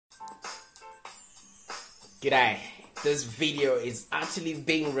G'day. This video is actually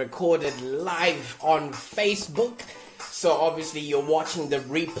being recorded live on Facebook. So obviously you're watching the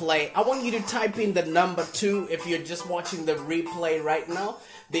replay. I want you to type in the number 2 if you're just watching the replay right now.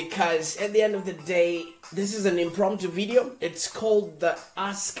 Because at the end of the day, this is an impromptu video. It's called the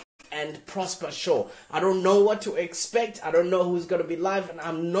Ask and Prosper Show. I don't know what to expect. I don't know who's going to be live, and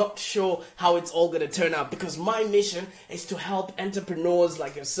I'm not sure how it's all going to turn out, because my mission is to help entrepreneurs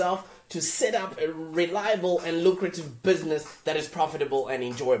like yourself to set up a reliable and lucrative business that is profitable and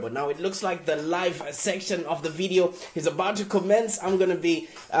enjoyable. Now it looks like the live section of the video is about to commence. I'm going to be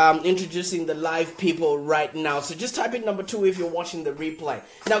introducing the live people right now. So just type in number 2 if you're watching the replay.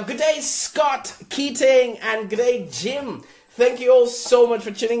 Now, good day Scott Keating and good day Jim. Thank you all so much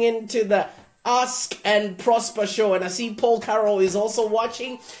for tuning in to the Ask and Prosper Show. And I see Paul Carroll is also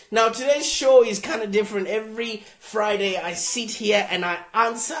watching. Now today's show is kind of different. Every Friday I sit here and I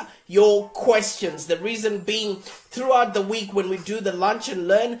answer your questions. The reason being, throughout the week when we do the lunch and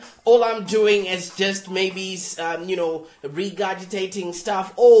learn, all I'm doing is just maybe regurgitating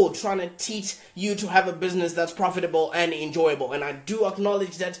stuff or trying to teach you to have a business that's profitable and enjoyable. And I do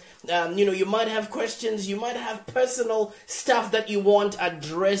acknowledge that you might have questions, you might have personal stuff that you want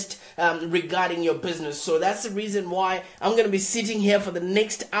addressed regarding your business. So that's the reason why I'm going to be sitting here for the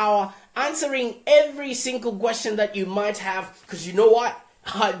next hour answering every single question that you might have, because you know what?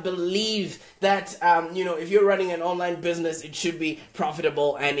 I believe that, if you're running an online business, it should be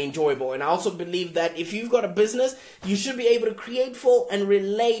profitable and enjoyable. And I also believe that if you've got a business, you should be able to create for and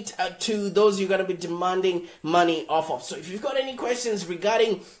relate to those you're going to be demanding money off of. So if you've got any questions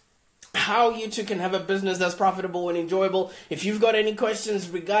regarding how you too can have a business that's profitable and enjoyable, if you've got any questions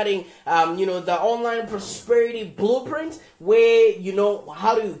regarding the online prosperity blueprint, where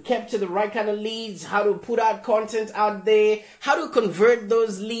how to capture the right kind of leads, how to put out content out there, how to convert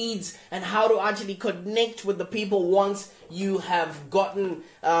those leads, and how to actually connect with the people once you have gotten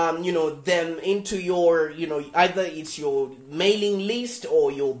them into your either it's your mailing list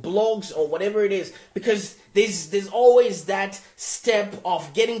or your blogs or whatever it is, because there's always that step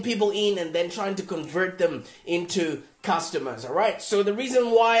of getting people in and then trying to convert them into customers. All right, so the reason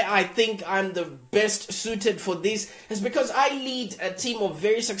why I think I'm the best suited for this is because I lead a team of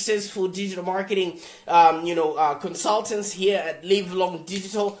very successful digital marketing consultants here at Live Long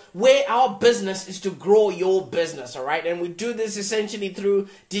Digital, where our business is to grow your business. All right, and we do this essentially through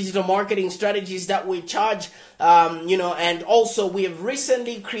digital marketing strategies that we charge, and also we have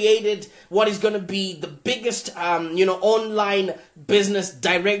recently created what is going to be the biggest online business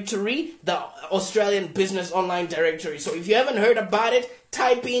directory, the Australian Business Online Directory. So if you haven't heard about it,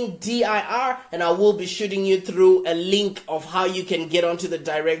 type in DIR and I will be shooting you through a link of how you can get onto the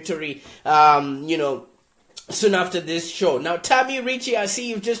directory, soon after this show. Now, Tammy Ritchie, I see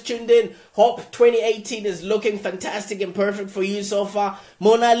you've just tuned in. Hope 2018 is looking fantastic and perfect for you so far.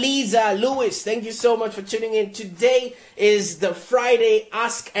 Mona Lisa Lewis, thank you so much for tuning in. Today is the Friday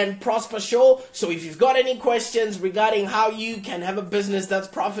Ask and Prosper Show. So if you've got any questions regarding how you can have a business that's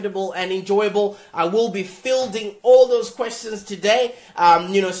profitable and enjoyable, I will be fielding all those questions today,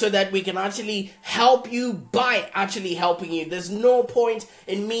 so that we can actually help you by actually helping you. There's no point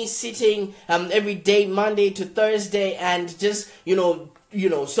in me sitting every day, Monday to Thursday, and just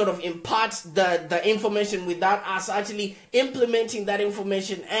sort of impart the information without us actually implementing that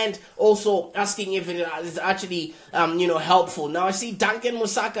information and also asking if it is actually helpful. Now I see Duncan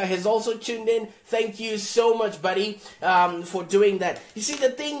Musaka has also tuned in. Thank you so much, buddy, for doing that. You see,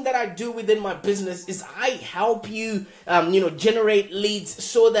 the thing that I do within my business is I help you generate leads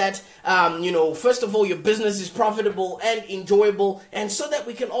so that first of all your business is profitable and enjoyable, and so that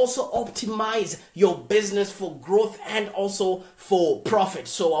we can also optimize your business for growth and also for profit.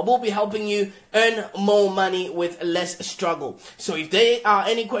 So I will be helping you earn more money with less struggle. So if there are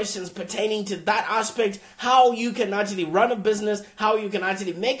any questions pertaining to that aspect, how you can actually run a business, how you can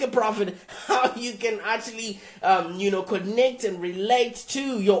actually make a profit, how you can actually connect and relate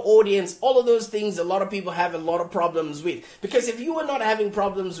to your audience, all of those things a lot of people have a lot of problems with. Because if you are not having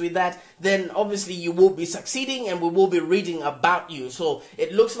problems with that, then obviously you will be succeeding and we will be reading about you. So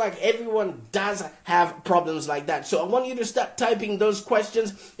it looks like everyone does have problems like that. So I want you to start typing those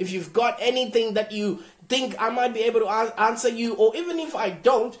questions. If you've got anything that you think I might be able to answer you, or even if I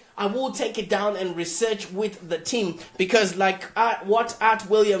don't, I will take it down and research with the team, because like what Art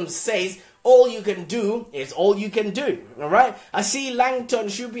Williams says, all you can do is all you can do. All right, I see Langton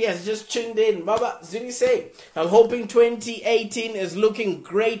Shupi has just tuned in. Baba Zuni say, I'm hoping 2018 is looking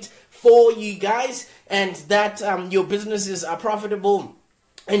great for you guys, and that your businesses are profitable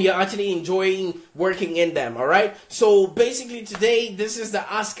and you're actually enjoying working in them. All right, so basically today this is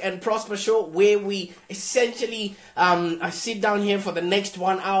the Ask and Prosper show, where we essentially I sit down here for the next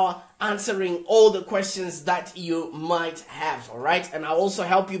 1 hour answering all the questions that you might have. All right, and I also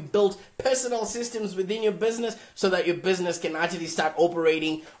help you build personal systems within your business so that your business can actually start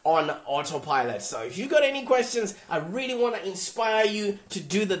operating on autopilot. So if you've got any questions, I really want to inspire you to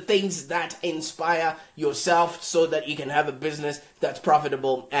do the things that inspire yourself so that you can have a business that's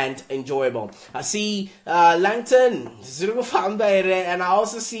profitable and enjoyable. I see Langton, and I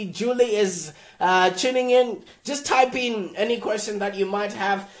also see Julie is tuning in. Just type in any question that you might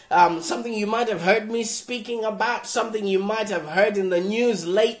have, something you might have heard me speaking about, something you might have heard in the news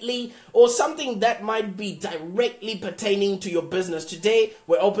lately, or something that might be directly pertaining to your business. Today,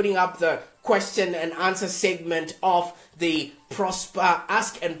 we're opening up the question and answer segment of the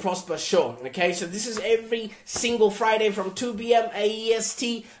Ask and Prosper show. Okay, so this is every single Friday from 2 p.m.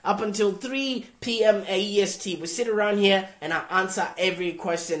 AEST up until 3 p.m. AEST. We sit around here and I answer every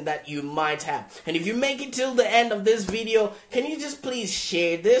question that you might have. And if you make it till the end of this video, can you just please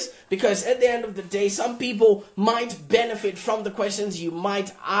share this? Because at the end of the day, some people might benefit from the questions you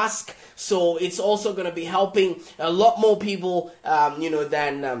might ask. So it's also going to be helping a lot more people,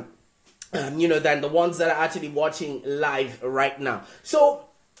 than the ones that are actually watching live right now. So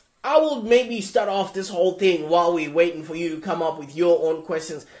I will maybe start off this whole thing while we're waiting for you to come up with your own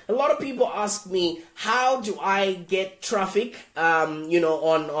questions. A lot of people ask me, how do I get traffic, on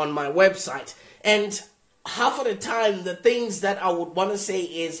my website? And half of the time, the things that I would want to say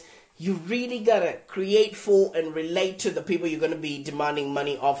is, you really gotta create for and relate to the people you're gonna be demanding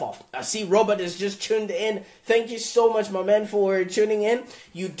money off of. I see Robert is just tuned in. Thank you so much, my man, for tuning in.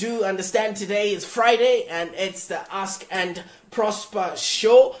 You do understand today is Friday and it's the Ask and Prosper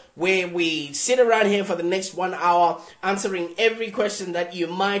show, where we sit around here for the next 1 hour answering every question that you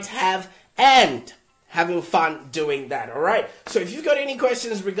might have and having fun doing that. All right, so if you've got any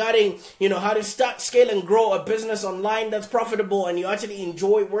questions regarding how to start, scale and grow a business online that's profitable and you actually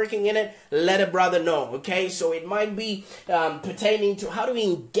enjoy working in it, let a brother know. Okay, so it might be pertaining to how to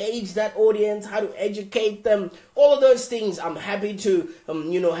engage that audience, how to educate them, all of those things. I'm happy to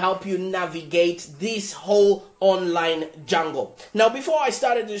help you navigate this whole online jungle. Now, before I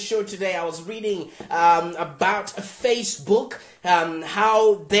started this show today, I was reading about Facebook,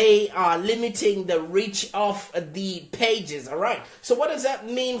 how they are limiting the reach of the pages. All right, so what does that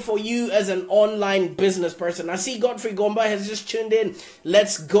mean for you as an online business person? I see Godfrey Gomba has just tuned in.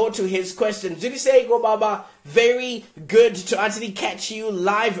 Let's go to his question. Did you say, Go Baba? Very good to actually catch you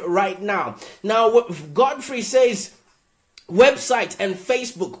live right now. Now, Godfrey says, website and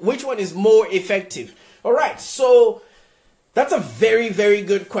Facebook, which one is more effective? All right, so that's a very, very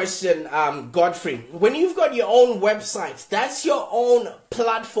good question, Godfrey. When you've got your own website, that's your own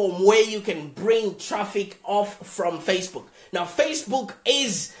platform where you can bring traffic off from Facebook. Now, Facebook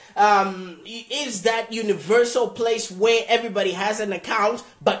is that universal place where everybody has an account,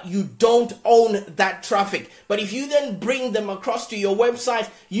 but you don't own that traffic. But if you then bring them across to your website,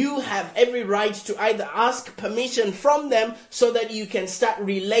 you have every right to either ask permission from them so that you can start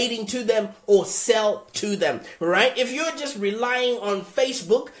relating to them or sell to them, right? If you're just relying on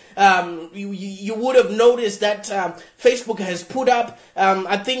Facebook, you would have noticed that Facebook has put up,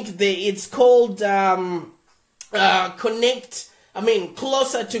 I think it's called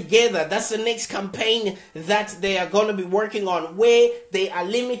Closer Together. That's the next campaign that they are going to be working on, where they are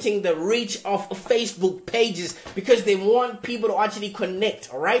limiting the reach of Facebook pages because they want people to actually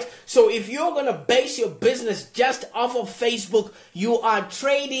connect. All right, so if you're going to base your business just off of Facebook, you are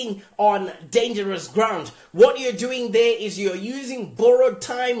trading on dangerous ground. What you're doing there is you're using borrowed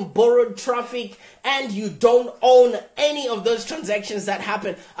time, borrowed traffic, and you don't own any of those transactions that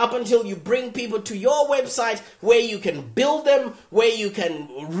happen up until you bring people to your website where you can build them, where you can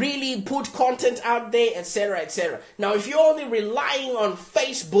really put content out there, etc., etc. Now, if you're only relying on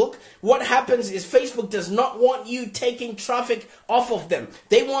Facebook, what happens is Facebook does not want you taking traffic off of them.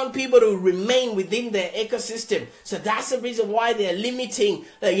 They want people to remain within their ecosystem. So that's the reason why they're limiting,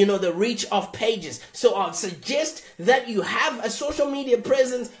 the reach of pages. So I'll suggest that you have a social media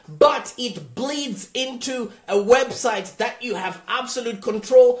presence, but it bleeds into a website that you have absolute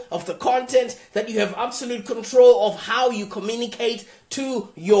control of the content, that you have absolute control of how you communicate to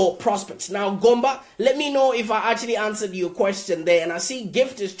your prospects. Now, Gomba, let me know if I actually answered your question there. And I see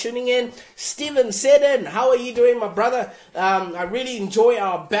Gift is tuning in. Steven Seddon, how are you doing, my brother? I really enjoy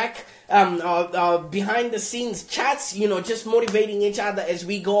our back behind the scenes chats, you know, just motivating each other as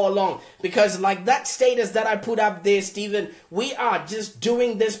we go along. Because like that status that I put up there, Stephen, we are just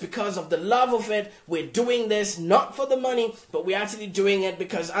doing this because of the love of it. We're doing this not for the money, but we're actually doing it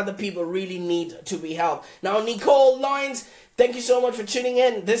because other people really need to be helped. Now, Nicole Lines, thank you so much for tuning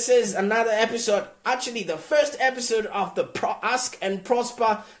in. This is another episode, actually the first episode of the Ask and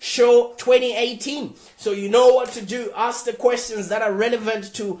Prosper Show 2018. So you know what to do. Ask the questions that are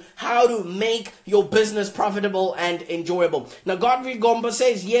relevant to how to make your business profitable and enjoyable. Now, Godfrey Gomba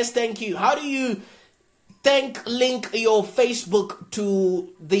says, yes, thank you. How do you link your Facebook to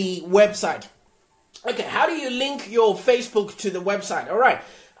the website? Okay, how do you link your Facebook to the website? All right.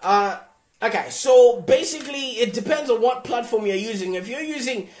 Okay, so basically it depends on what platform you're using. If you're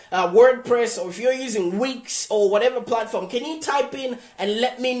using WordPress, or if you're using Wix or whatever platform, can you type in and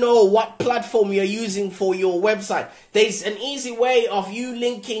let me know what platform you're using for your website? There's an easy way of you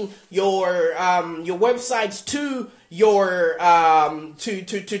linking your websites to your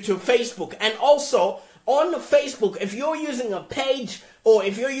to Facebook. And also on Facebook, if you're using a page or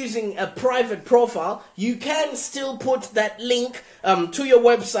if you're using a private profile, you can still put that link to your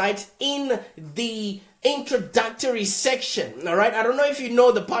website in the introductory section. All right, I don't know if you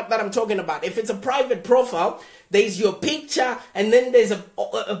know the part that I'm talking about. If it's a private profile, there's your picture, and then there's a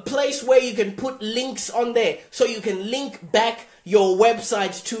place where you can put links on there, so you can link back your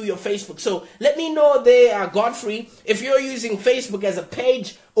website to your Facebook. So let me know there, Godfrey, if you're using Facebook as a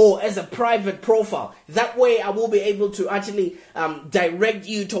page or as a private profile. That way I will be able to actually direct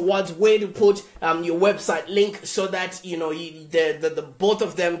you towards where to put your website link, so that you know the both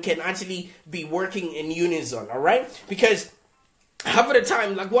of them can actually be working in unison. All right, because half of the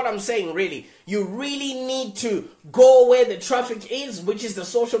time, like what I'm saying, really, you really need to go where the traffic is, which is the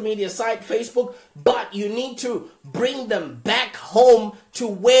social media site, Facebook, but you need to bring them back home to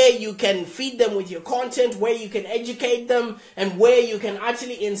where you can feed them with your content, where you can educate them, and where you can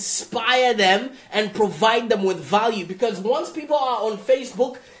actually inspire them and provide them with value. Because once people are on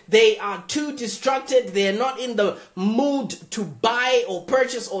Facebook, they are too distracted. They are not in the mood to buy or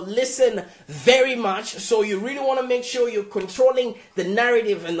purchase or listen very much. So you really want to make sure you're controlling the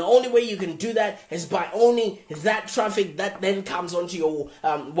narrative. And the only way you can do that is by owning that traffic that then comes onto your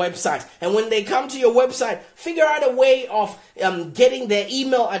website. And when they come to your website, figure out a way of getting their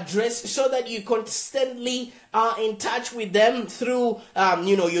email address, so that you constantly are in touch with them through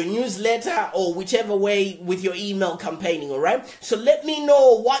your newsletter or whichever way with your email campaigning. All right, so let me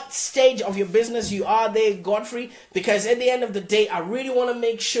know what stage of your business you are there, Godfrey, because at the end of the day, I really want to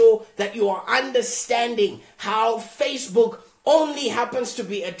make sure that you are understanding how Facebook only happens to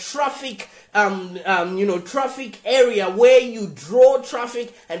be a traffic traffic area where you draw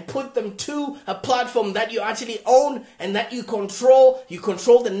traffic and put them to a platform that you actually own and that you control. You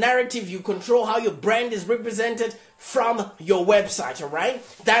control the narrative, you control how your brand is represented from your website. All right,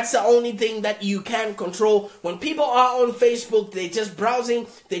 that's the only thing that you can control. When people are on Facebook, they're just browsing,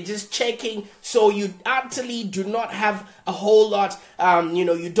 they're just checking, so you actually do not have a whole lot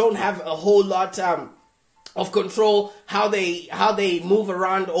you don't have a whole lot of control how they move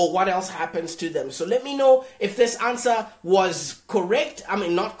around or what else happens to them. So let me know if this answer was correct. I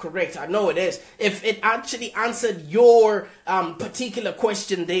mean, not correct, I know it is. If it actually answered your particular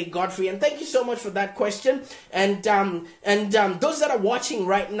question there, Godfrey. And thank you so much for that question. And those that are watching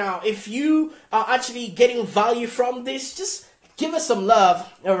right now, if you are actually getting value from this, just give us some love.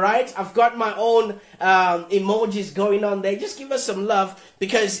 All right, I've got my own emojis going on there. Just give us some love,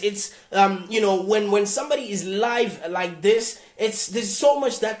 because it's when somebody is live like this, there's so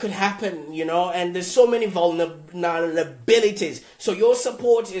much that could happen, and there's so many vulnerabilities. So your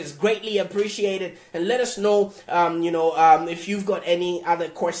support is greatly appreciated, and let us know if you've got any other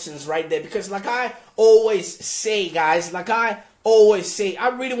questions right there, because like I always say, guys, I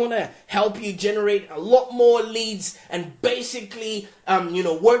really want to help you generate a lot more leads and basically,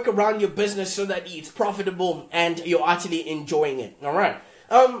 work around your business so that it's profitable and you're actually enjoying it. All right.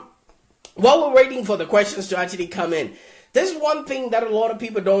 While we're waiting for the questions to actually come in, there's one thing that a lot of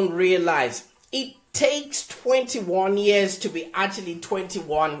people don't realize. It takes 21 years to be actually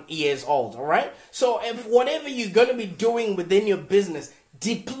 21 years old. All right. So if whatever you're going to be doing within your business,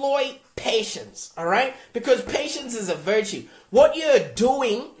 deploy patience. All right. Because patience is a virtue. What you're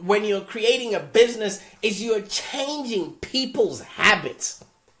doing when you're creating a business is you're changing people's habits.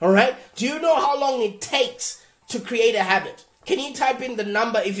 All right. Do you know how long it takes to create a habit? Can you type in the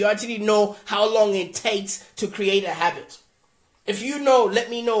number if you actually know how long it takes to create a habit? If you know, let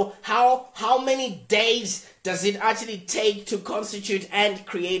me know how many days does it actually take to constitute and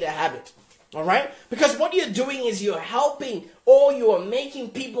create a habit? All right? Because what you're doing is you're helping or you are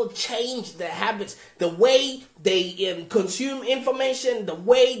making people change their habits, the way they consume information, the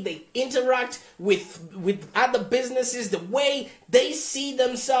way they interact with other businesses, the way they see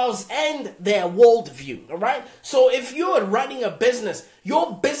themselves and their worldview. All right? So if you're running a business,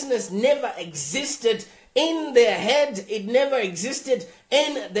 your business never existed in their head, it never existed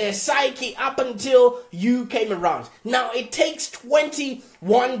in their psyche up until you came around. Now, it takes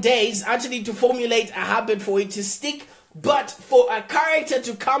 21 days actually to formulate a habit for it to stick, but for a character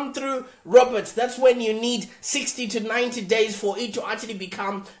to come through, Robert, that's when you need 60 to 90 days for it to actually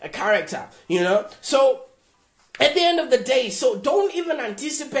become a character, you know? So, at the end of the day, so don't even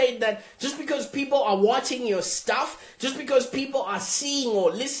anticipate that just because people are watching your stuff, just because people are seeing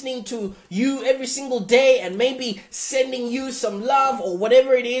or listening to you every single day and maybe sending you some love or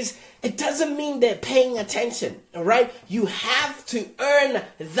whatever it is, it doesn't mean they're paying attention, all right? You have to earn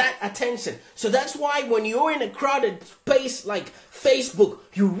that attention. So that's why when you're in a crowded space like Facebook,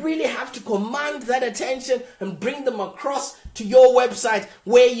 you really have to command that attention and bring them across to your website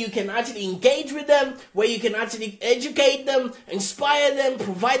where you can actually engage with them, where you can actually educate them, inspire them,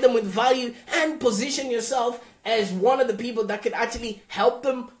 provide them with value, and position yourself as one of the people that could actually help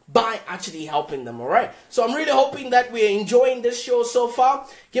them by actually helping them. All right, so I'm really hoping that we're enjoying this show so far.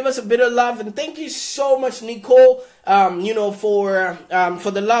 Give us a bit of love, and thank you so much, Nicole, for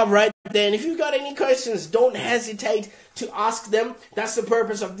the love right there. And if you've got any questions, don't hesitate to ask them. That's the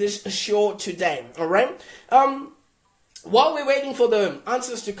purpose of this show today. All right. While we're waiting for the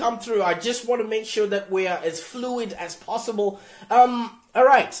answers to come through, I just want to make sure that we are as fluid as possible. All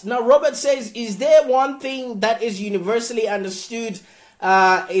right. Now, Robert says, is there one thing that is universally understood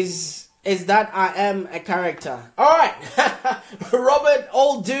is that I am a character? All right. Robert,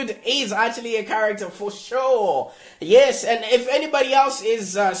 old dude, is actually a character for sure. Yes, and if anybody else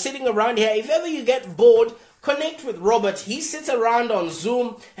is sitting around here, if ever you get bored, connect with Robert. He sits around on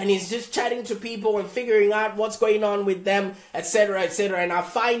Zoom and he's just chatting to people and figuring out what's going on with them, etc., etc. And I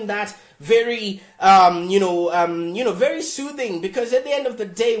find that very, very soothing, because at the end of the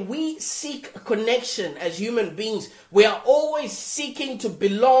day, we seek connection as human beings. We are always seeking to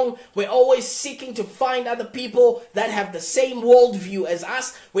belong. We're always seeking to find other people that have the same worldview as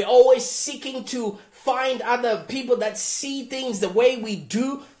us. We're always seeking to find other people that see things the way we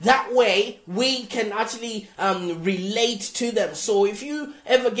do. That way we can actually relate to them. So if you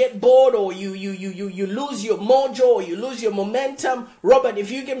ever get bored or you lose your mojo or you lose your momentum, Robert,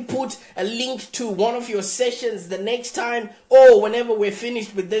 if you can put a link to one of your sessions the next time or whenever we're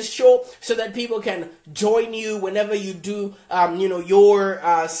finished with this show, so that people can join you whenever you do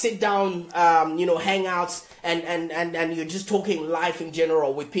your sit down hangouts, and you're just talking life in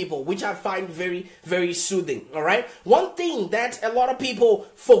general with people, which I find very, very soothing. All right. One thing that a lot of people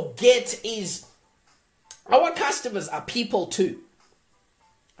forget is our customers are people too.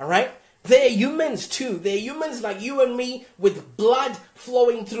 All right. They're humans too. They're humans like you and me with blood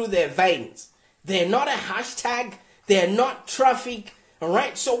flowing through their veins. They're not a hashtag. They're not traffic. All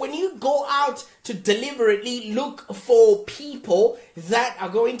right. So when you go out to deliberately look for people that are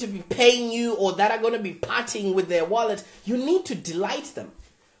going to be paying you or that are going to be parting with their wallet, you need to delight them.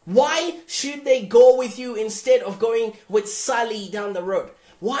 Why should they go with you instead of going with Sally down the road?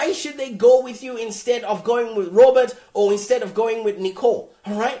 Why should they go with you instead of going with Robert or instead of going with Nicole?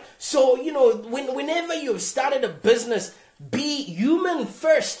 All right. So, whenever you've started a business, be human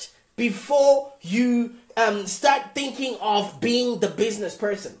first before you start thinking of being the business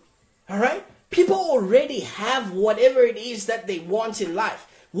person. All right. People already have whatever it is that they want in life.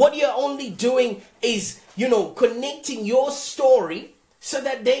 What you're only doing is, connecting your story so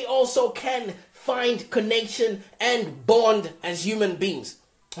that they also can find connection and bond as human beings.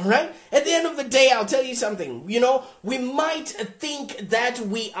 All right. At the end of the day, I'll tell you something. We might think that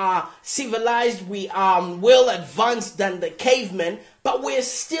we are civilized, we are well advanced than the cavemen, but we're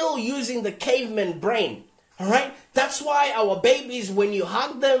still using the caveman brain. All right. That's why our babies, when you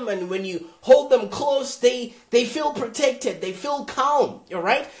hug them and when you hold them close, they feel protected. They feel calm. All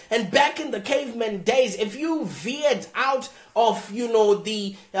right. And back in the caveman days, if you veered out of,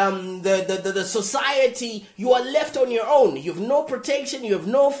 the society, you are left on your own. You have no protection. You have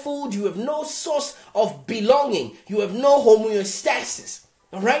no food. You have no source of belonging. You have no homeostasis.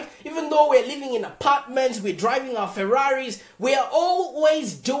 All right. Even though we're living in apartments, we're driving our Ferraris, we are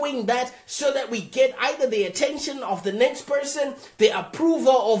always doing that so that we get either the attention of the next person, the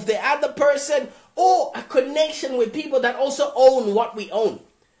approval of the other person, or a connection with people that also own what we own.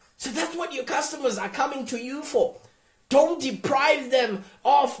 So that's what your customers are coming to you for. Don't deprive them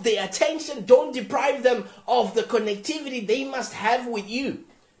of the attention. Don't deprive them of the connectivity they must have with you.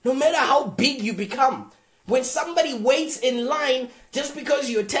 No matter how big you become. When somebody waits in line just because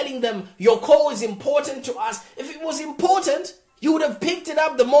you're telling them your call is important to us, if it was important, you would have picked it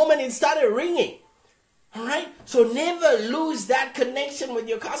up the moment it started ringing. All right? So never lose that connection with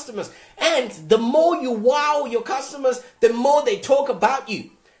your customers. And the more you wow your customers, the more they talk about you.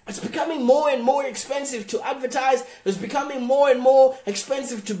 It's becoming more and more expensive to advertise. It's becoming more and more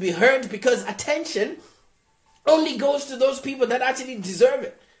expensive to be heard because attention only goes to those people that actually deserve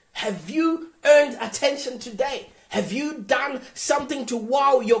it. Have you earned attention today? Have you done something to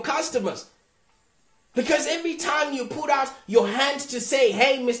wow your customers? Because every time you put out your hand to say,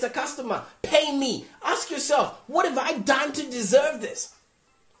 hey, Mr. Customer, pay me, ask yourself, what have I done to deserve this?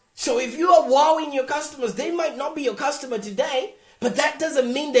 So if you are wowing your customers, they might not be your customer today, but that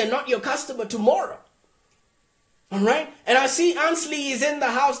doesn't mean they're not your customer tomorrow. All right? And I see Ansley is in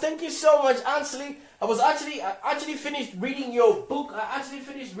the house. Thank you so much, Ansley. I actually finished reading your book.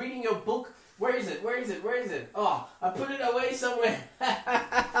 Where is it? Oh, I put it away somewhere.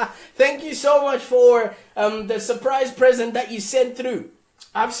 Thank you so much for the surprise present that you sent through.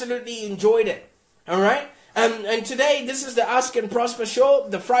 Absolutely enjoyed it. All right? And today, this is the Ask and Prosper show,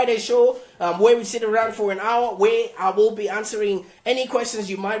 the Friday show, where we sit around for an hour, where I will be answering any questions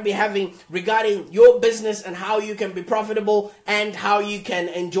you might be having regarding your business and how you can be profitable and how you can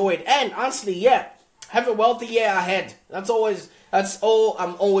enjoy it. And honestly, yeah, have a wealthy year ahead. That's all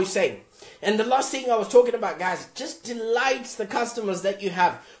I'm always saying. And the last thing I was talking about, guys, just delight the customers that you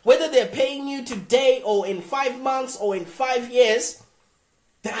have. Whether they're paying you today or in 5 months or in 5 years,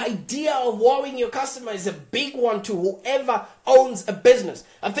 the idea of wowing your customer is a big one to whoever owns a business.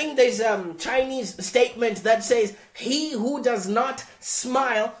 I think there's a Chinese statement that says, he who does not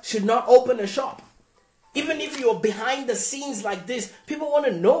smile should not open a shop. Even if you're behind the scenes like this, people want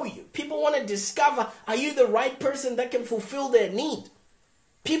to know you. People want to discover, are you the right person that can fulfill their need?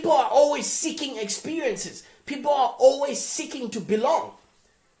 People are always seeking experiences. People are always seeking to belong.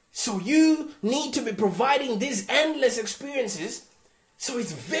 So you need to be providing these endless experiences. So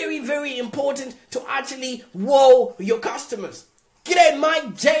it's very, very important to actually wow your customers. G'day,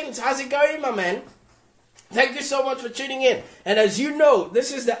 Mike James. How's it going, my man? Thank you so much for tuning in. And as you know,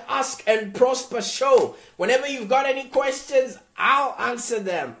 this is the Ask and Prosper show. Whenever you've got any questions, I'll answer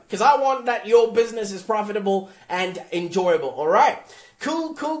them. Because I want that your business is profitable and enjoyable. All right?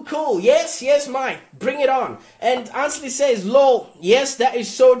 Cool. Yes, Mike. Bring it on. And Ansley says, lol, yes, that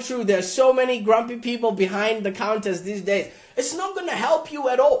is so true. There's so many grumpy people behind the counters these days. It's not going to help you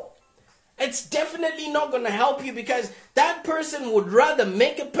at all. It's definitely not going to help you because that person would rather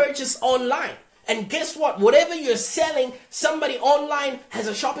make a purchase online. And guess what? Whatever you're selling, somebody online has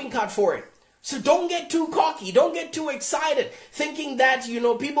a shopping cart for it. So don't get too cocky. Don't get too excited thinking that,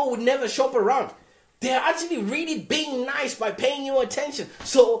 people would never shop around. They're actually really being nice by paying you attention.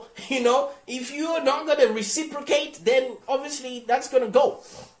 So, if you're not going to reciprocate, then obviously that's going to go.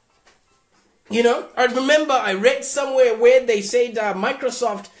 I remember I read somewhere where they said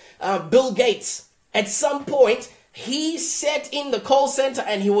Microsoft, Bill Gates, at some point, he sat in the call center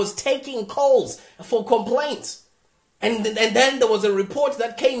and he was taking calls for complaints. And then there was a report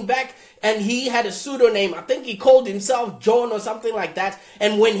that came back and he had a pseudonym. I think he called himself John or something like that.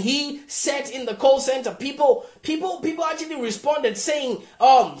 And when he sat in the call center, people actually responded saying,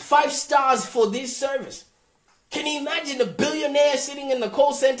 5 stars for this service. Can you imagine a billionaire sitting in the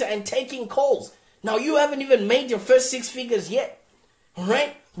call center and taking calls? Now you haven't even made your first 6 figures yet. All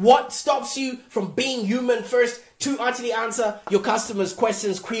right? What stops you from being human first to actually answer your customers'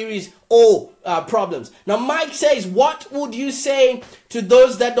 questions, queries, or problems? Now, Mike says, what would you say to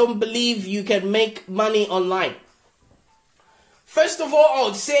those that don't believe you can make money online? First of all, I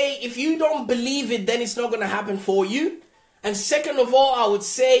would say if you don't believe it, then it's not going to happen for you. And second of all, I would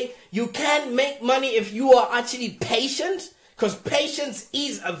say you can make money if you are actually patient, because patience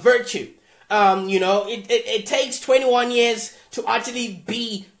is a virtue. It takes 21 years to actually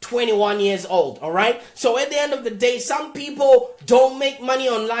be 21 years old, all right? So at the end of the day, some people don't make money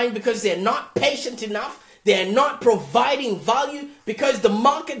online because they're not patient enough. They're not providing value because the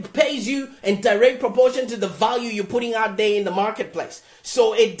market pays you in direct proportion to the value you're putting out there in the marketplace.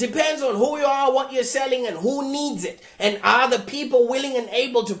 So it depends on who you are, what you're selling, and who needs it. And are the people willing and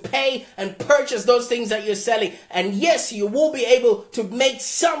able to pay and purchase those things that you're selling? And yes, you will be able to make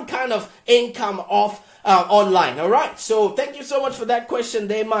some kind of income off online. All right. So thank you so much for that question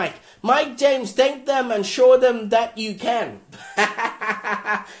there, Mike. Mike James, thank them and show them that you can.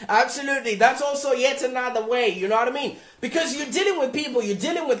 Absolutely. That's also yet another way. You know what I mean? Because you're dealing with people, you're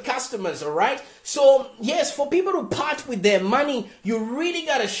dealing with customers. All right. So yes, for people to part with their money, you really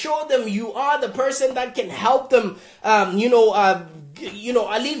got to show them you are the person that can help them,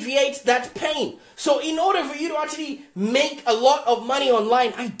 alleviate that pain. So in order for you to actually make a lot of money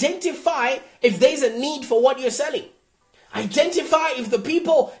online, identify if there's a need for what you're selling. Identify if the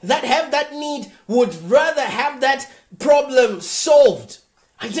people that have that need would rather have that problem solved.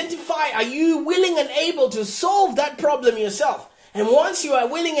 Identify, are you willing and able to solve that problem yourself? And once you are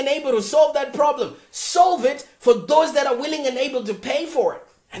willing and able to solve that problem, solve it for those that are willing and able to pay for it.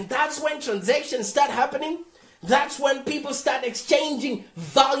 And that's when transactions start happening. That's when people start exchanging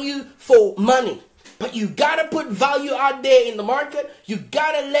value for money. But you gotta put value out there in the market. You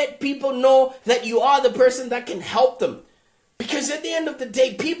gotta let people know that you are the person that can help them. Because at the end of the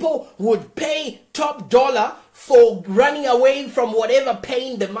day, people would pay top dollar for running away from whatever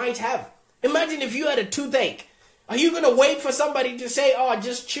pain they might have. Imagine if you had a toothache. Are you going to wait for somebody to say, oh,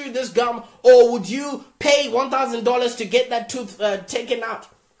 just chew this gum? Or would you pay $1,000 to get that tooth taken out?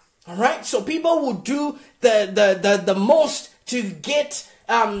 All right. So people would do the most to get,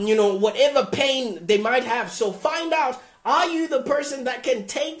 whatever pain they might have. So find out, are you the person that can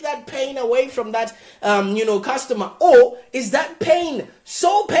take that pain away from that, customer? Or is that pain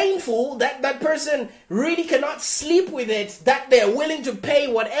so painful that that person really cannot sleep with it, that they're willing to pay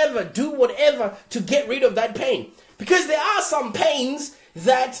whatever, do whatever to get rid of that pain? Because there are some pains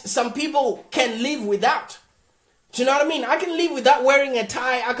that some people can live without. Do you know what I mean? I can live without wearing a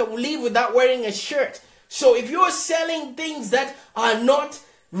tie. I can live without wearing a shirt. So if you're selling things that are not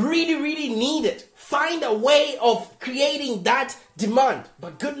really, really needed, find a way of creating that demand.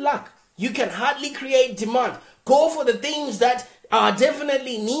 But good luck. You can hardly create demand. Go for the things that are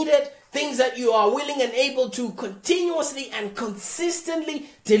definitely needed, things that you are willing and able to continuously and consistently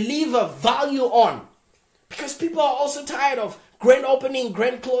deliver value on. Because people are also tired of grand opening,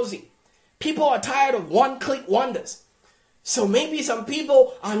 grand closing. People are tired of one-click wonders. So maybe some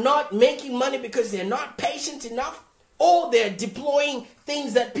people are not making money because they're not patient enough, or they're deploying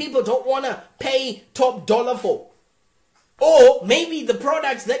things that people don't want to pay top dollar for. Or maybe the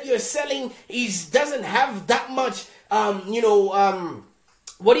products that you're selling doesn't have that much, what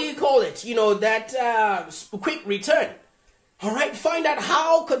do you call it? That quick return. All right, find out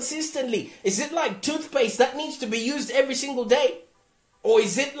how consistently. Is it like toothpaste that needs to be used every single day? Or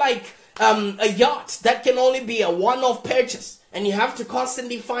is it like a yacht that can only be a one-off purchase and you have to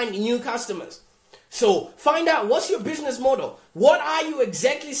constantly find new customers? So find out, what's your business model? What are you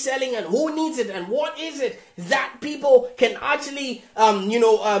exactly selling and who needs it? And what is it that people can actually, what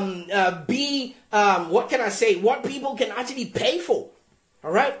people can actually pay for?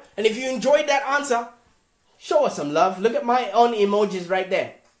 All right. And if you enjoyed that answer, show us some love. Look at my own emojis right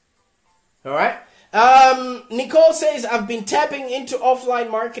there. All right. Nicole says, I've been tapping into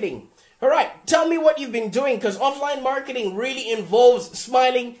offline marketing. All right, tell me what you've been doing, because offline marketing really involves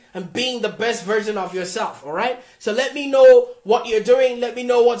smiling and being the best version of yourself, all right? So let me know what you're doing. Let me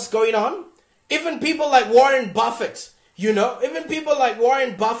know what's going on. Even people like Warren Buffett,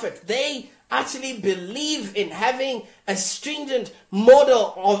 they actually believe in having a stringent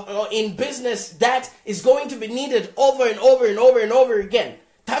model in business that is going to be needed over and over and over and over again.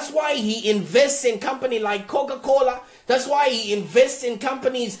 That's why he invests in companies like Coca-Cola. That's why he invests in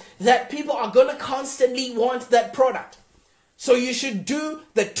companies that people are going to constantly want that product. So you should do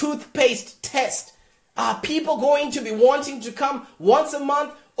the toothpaste test. Are people going to be wanting to come once a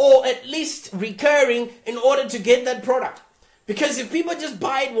month or at least recurring in order to get that product? Because if people just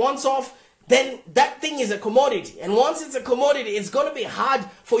buy it once off, then that thing is a commodity. And once it's a commodity, it's going to be hard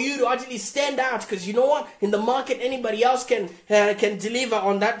for you to actually stand out, because you know what? In the market, anybody else can deliver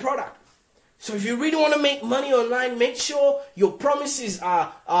on that product. So if you really want to make money online, make sure your promises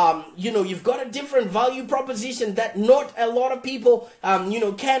are, you've got a different value proposition that not a lot of people,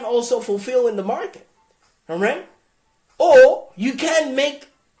 can also fulfill in the market. All right? Or you can make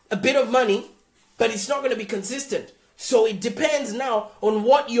a bit of money, but it's not going to be consistent. So it depends now on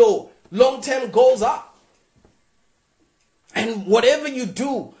what your long-term goals are. And whatever you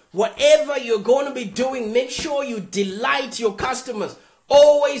do, whatever you're going to be doing, make sure you delight your customers.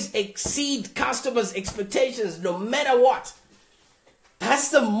 Always exceed customers' expectations no matter what.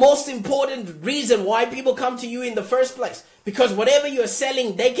 That's the most important reason why people come to you in the first place. Because whatever you're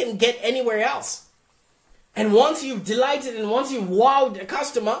selling, they can get anywhere else. And once you've delighted and once you've wowed a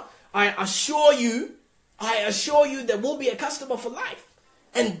customer, I assure you there will be a customer for life.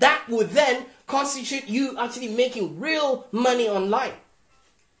 And that would then constitute you actually making real money online.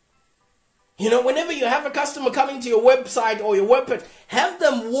 Whenever you have a customer coming to your website or your webpage, have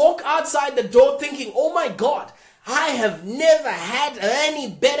them walk outside the door thinking, oh my God, I have never had any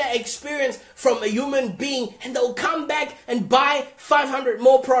better experience from a human being. And they'll come back and buy 500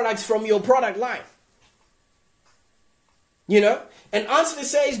 more products from your product line. you know. And Ansley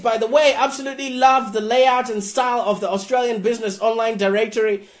says, by the way, absolutely love the layout and style of the Australian Business Online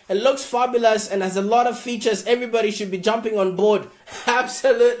Directory. It looks fabulous and has a lot of features. Everybody should be jumping on board.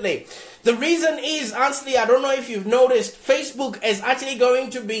 Absolutely. The reason is, Ansley, I don't know if you've noticed, Facebook is actually going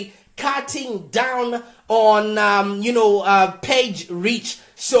to be cutting down on, page reach.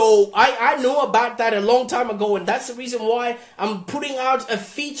 So I know about that a long time ago, and that's the reason why I'm putting out a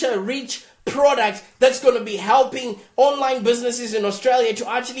feature reach product that's going to be helping online businesses in Australia to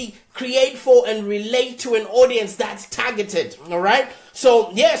actually create for and relate to an audience that's targeted. All right. So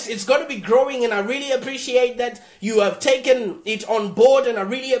yes, it's going to be growing, and I really appreciate that you have taken it on board, and I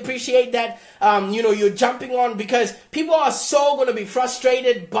really appreciate that you're jumping on, because people are so going to be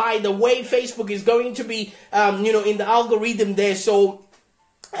frustrated by the way Facebook is going to be in the algorithm there. So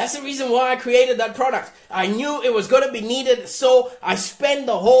that's the reason why I created that product. I knew it was going to be needed, so I spent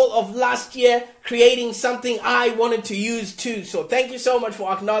the whole of last year creating something I wanted to use too. So thank you so much for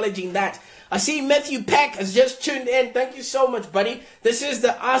acknowledging that. I see Matthew Peck has just tuned in. Thank you so much, buddy. This is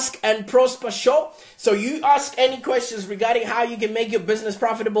the Ask and Prosper show. So you ask any questions regarding how you can make your business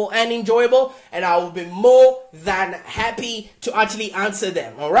profitable and enjoyable, and I will be more than happy to actually answer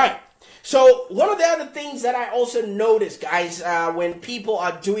them. All right. So one of the other things that I also notice, guys, when people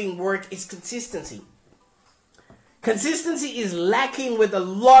are doing work is consistency. Consistency is lacking with a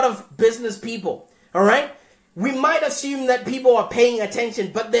lot of business people, all right? We might assume that people are paying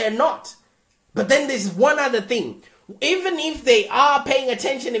attention, but they're not. But then there's one other thing. Even if they are paying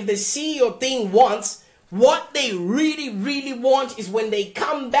attention, if they see your thing once, what they really, really want is when they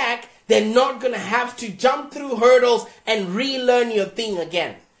come back, they're not going to have to jump through hurdles and relearn your thing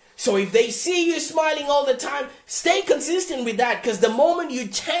again. So if they see you smiling all the time, stay consistent with that, because the moment you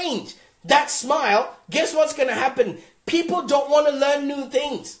change that smile, guess what's going to happen? People don't want to learn new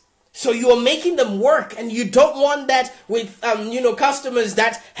things. So you are making them work, and you don't want that with customers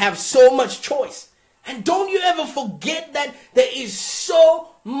that have so much choice. And don't you ever forget that there is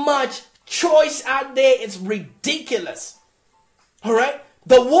so much choice out there. It's ridiculous. All right?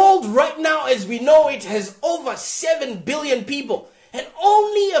 The world right now, as we know it, has over 7 billion people. And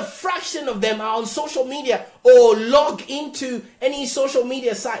only a fraction of them are on social media or log into any social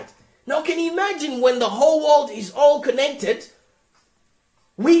media site. Now, can you imagine when the whole world is all connected?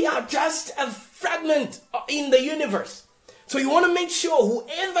 We are just a fragment in the universe. So you want to make sure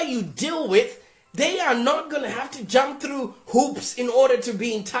whoever you deal with, they are not going to have to jump through hoops in order to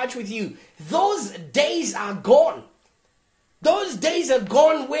be in touch with you. Those days are gone. Those days are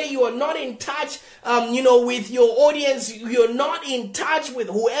gone where you are not in touch, with your audience. You're not in touch with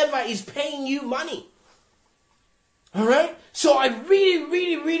whoever is paying you money. All right? So I really,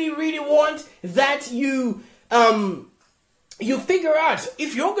 really, really, really want that you figure out,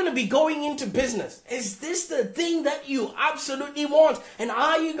 if you're going to be going into business, is this the thing that you absolutely want? And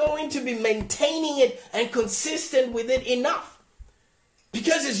are you going to be maintaining it and consistent with it enough?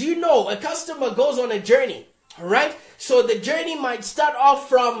 Because as you know, a customer goes on a journey. All right. So the journey might start off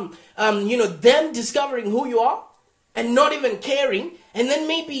from, them discovering who you are and not even caring. And then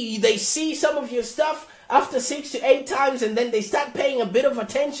maybe they see some of your stuff after 6 to 8 times, and then they start paying a bit of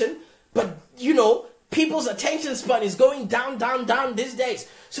attention. But, people's attention span is going down, down, down these days.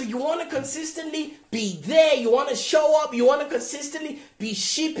 So you want to consistently be there. You want to show up. You want to consistently be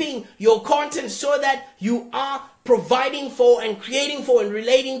shipping your content so that you are providing for and creating for and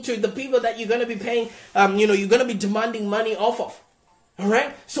relating to the people that you're going to be paying, you're going to be demanding money off of. All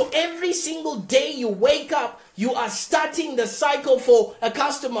right. So every single day you wake up, you are starting the cycle for a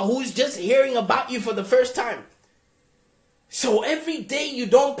customer who's just hearing about you for the first time. So every day you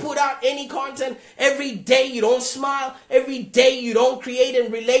don't put out any content, every day you don't smile, every day you don't create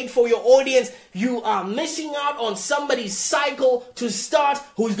and relate for your audience, you are missing out on somebody's cycle to start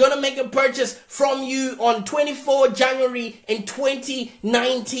who's going to make a purchase from you on 24 January in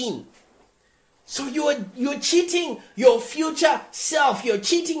 2019. So you're cheating your future self. You're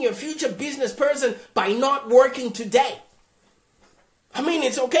cheating your future business person by not working today. I mean,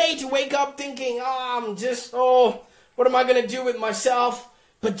 it's okay to wake up thinking, what am I going to do with myself?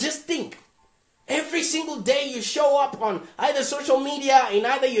 But just think, every single day you show up on either social media, in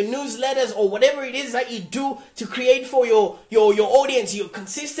either your newsletters or whatever it is that you do to create for your audience, you're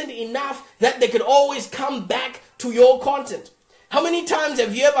consistent enough that they could always come back to your content. How many times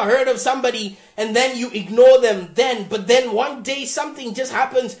have you ever heard of somebody and then you ignore them but then one day something just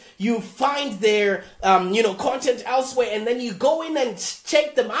happens, you find their content elsewhere, and then you go in and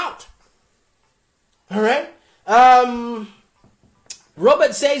check them out. All right?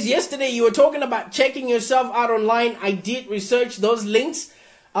 Robert says, yesterday you were talking about checking yourself out online. I did research those links.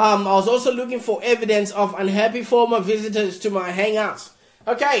 I was also looking for evidence of unhappy former visitors to my hangouts.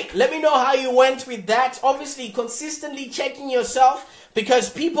 Okay, let me know how you went with that. Obviously, consistently checking yourself, because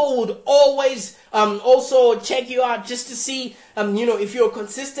people would always also check you out just to see, if you're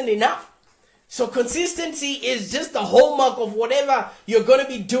consistent enough. So consistency is just the hallmark of whatever you're going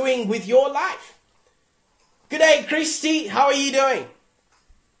to be doing with your life. Good day, Christy. How are you doing?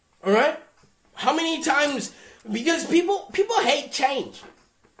 All right. How many times? Because people hate change.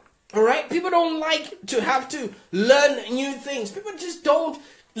 All right. People don't like to have to learn new things. People just don't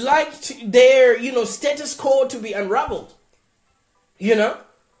like their status quo to be unraveled.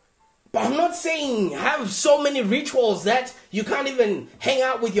 But I'm not saying have so many rituals that you can't even hang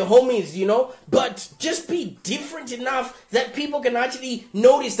out with your homies, but just be different enough that people can actually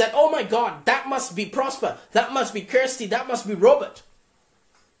notice that, oh my God, that must be Prosper, that must be Kirsty, that must be Robert.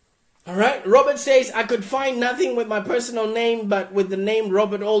 All right. Robert says, I could find nothing with my personal name, but with the name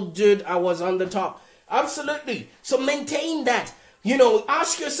Robert Old Dude, I was on the top. Absolutely. So maintain that.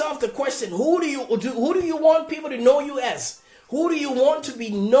 Ask yourself the question, who do you want people to know you as? Who do you want to be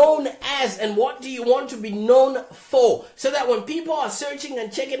known as, and what do you want to be known for? So that when people are searching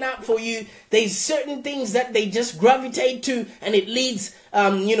and checking out for you, there's certain things that they just gravitate to, and it leads,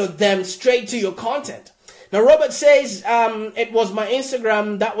 them straight to your content. Now, Robert says, it was my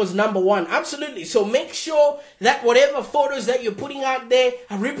Instagram that was #1. Absolutely. So make sure that whatever photos that you're putting out there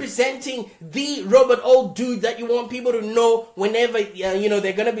are representing the Robert Old Dude that you want people to know whenever,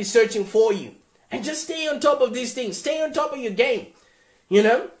 they're going to be searching for you. And just stay on top of these things. Stay on top of your game. Do you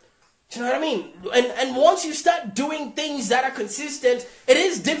know what I mean? And once you start doing things that are consistent, it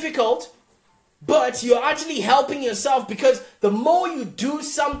is difficult, but you're actually helping yourself, because the more you do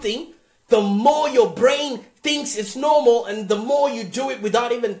something, the more your brain thinks it's normal, and the more you do it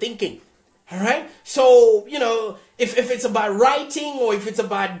without even thinking. All right? So, if it's about writing, or if it's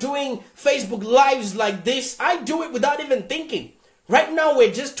about doing Facebook Lives like this, I do it without even thinking. Right now,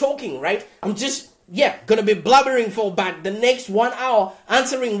 we're just talking, right? I'm just, going to be blubbering for about the next 1 hour,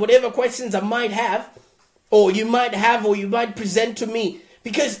 answering whatever questions I might have, or you might present to me,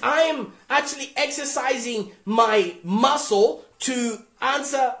 because I am actually exercising my muscle to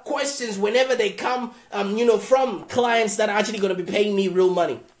answer questions whenever they come, from clients that are actually going to be paying me real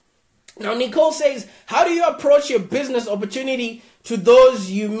money. Now, Nicole says, how do you approach your business opportunity to those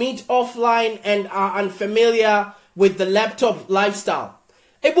you meet offline and are unfamiliar with the laptop lifestyle?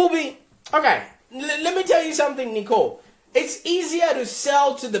 It will be, okay, let me tell you something, Nicole. It's easier to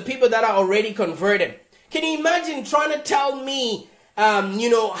sell to the people that are already converted. Can you imagine trying to tell me, how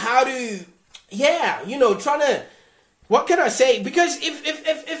to, trying to, what can I say? Because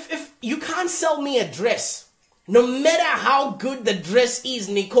if you can't sell me a dress, no matter how good the dress is,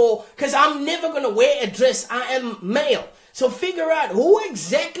 Nicole, because I'm never going to wear a dress. I am male. So figure out who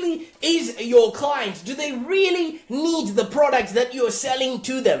exactly is your client. Do they really need the products that you're selling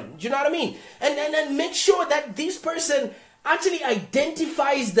to them? Do you know what I mean? And make sure that this person actually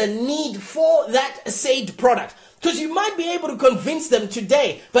identifies the need for that said product. Because you might be able to convince them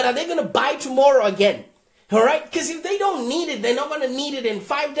today, but are they going to buy tomorrow again? All right? Because if they don't need it, they're not going to need it in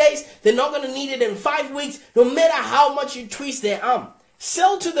 5 days. They're not going to need it in 5 weeks, no matter how much you twist their arm.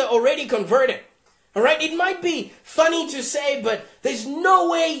 Sell to the already converted. All right? It might be funny to say, but there's no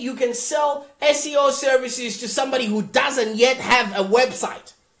way you can sell SEO services to somebody who doesn't yet have a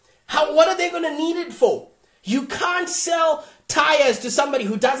website. What are they going to need it for? You can't sell tires to somebody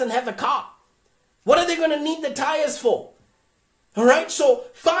who doesn't have a car. What are they going to need the tires for? All right, so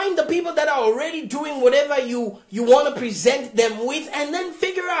find the people that are already doing whatever you want to present them with, and then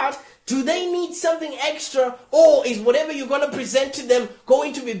figure out, do they need something extra, or is whatever you're going to present to them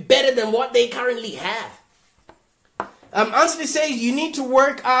going to be better than what they currently have? Ansley says you need to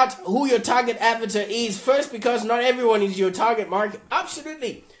work out who your target avatar is first, because not everyone is your target market.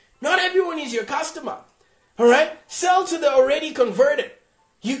 Absolutely. Not everyone is your customer. All right, sell to the already converted.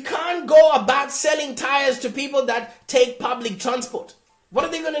 You can't go about selling tires to people that take public transport. What are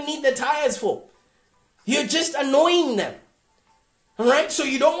they going to need the tires for? You're just annoying them. All right? So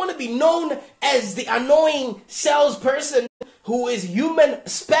you don't want to be known as the annoying salesperson who is human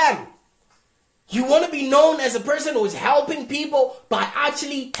spam. You want to be known as a person who is helping people by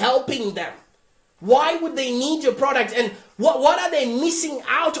actually helping them. Why would they need your product? And what are they missing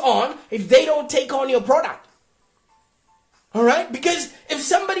out on if they don't take on your product? All right? Because if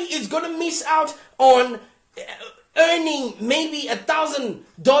somebody is going to miss out on earning maybe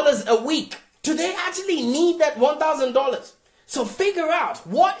 $1,000 a week, do they actually need that $1,000? So figure out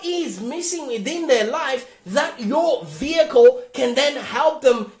what is missing within their life that your vehicle can then help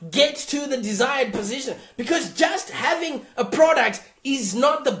them get to the desired position. Because just having a product is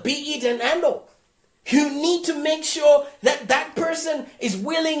not the be it and end all. You need to make sure that that person is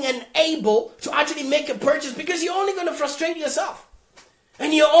willing and able to actually make a purchase, because you're only going to frustrate yourself.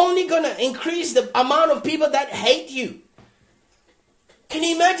 And you're only going to increase the amount of people that hate you. Can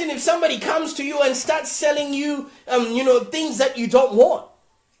you imagine if somebody comes to you and starts selling you, things that you don't want?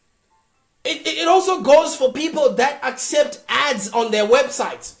 It also goes for people that accept ads on their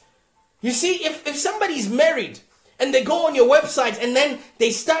websites. You see, if somebody's married and they go on your website and then they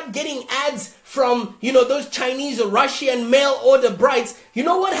start getting ads from, those Chinese or Russian mail order brides, you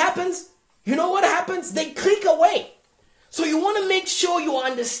know what happens? They click away. So you want to make sure you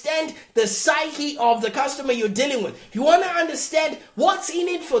understand the psyche of the customer you're dealing with. You want to understand what's in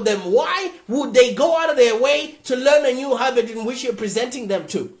it for them. Why would they go out of their way to learn a new habit in which you're presenting them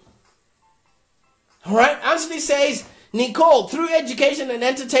to? All right. Ansley says, Nicole, through education and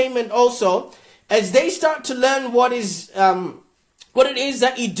entertainment also, as they start to learn what it is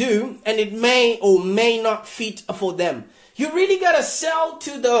that you do, and it may or may not fit for them. You really got to sell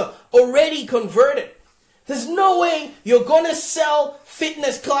to the already converted. There's no way you're going to sell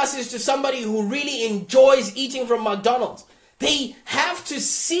fitness classes to somebody who really enjoys eating from McDonald's. They have to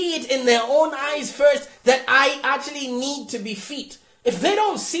see it in their own eyes first that I actually need to be fit. If they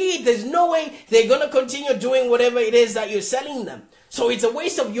don't see it, there's no way they're going to continue doing whatever it is that you're selling them. So it's a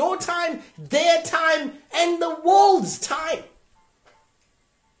waste of your time, their time, and the world's time.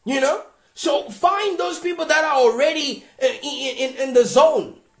 So find those people that are already in the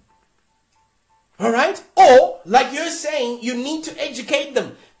zone. All right? Or, like you're saying, you need to educate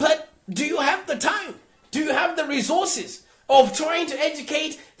them. But do you have the time? Do you have the resources of trying to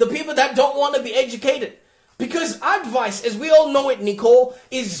educate the people that don't want to be educated? Because advice, as we all know it, Nicole,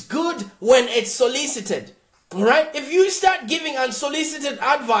 is good when it's solicited. All right? If you start giving unsolicited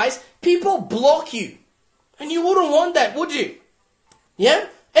advice, people block you. And you wouldn't want that, would you? Yeah?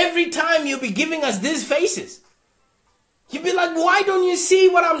 Every time you'll be giving us these faces. You'll be like, why don't you see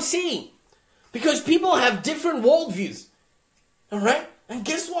what I'm seeing? Because people have different worldviews. All right? And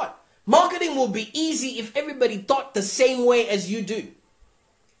guess what? Marketing will be easy if everybody thought the same way as you do.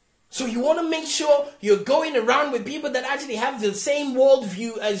 So you want to make sure you're going around with people that actually have the same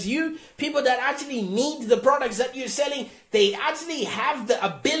worldview as you. People that actually need the products that you're selling. They actually have the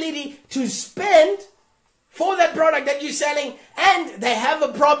ability to spend for that product that you're selling. And they have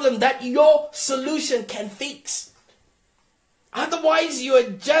a problem that your solution can fix. Otherwise, you're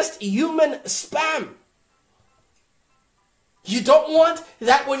just human spam. You don't want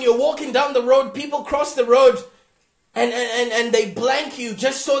that when you're walking down the road, people cross the road and they blank you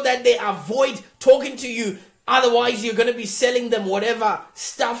just so that they avoid talking to you. Otherwise, you're going to be selling them whatever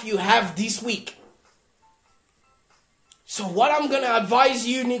stuff you have this week. So what I'm going to advise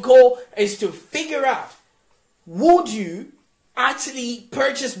you, Nicole, is to figure out, would you actually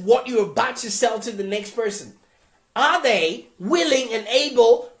purchase what you're about to sell to the next person? Are they willing and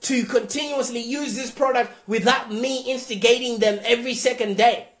able to continuously use this product without me instigating them every second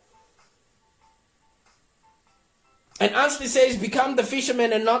day? And Ansley says, become the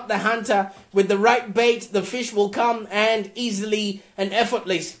fisherman and not the hunter. With the right bait, the fish will come and easily and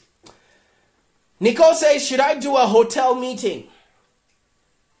effortlessly. Nicole says, should I do a hotel meeting?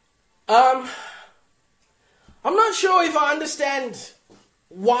 I'm not sure if I understand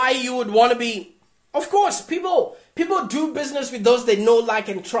why you would want to be. Of course, people do business with those they know, like,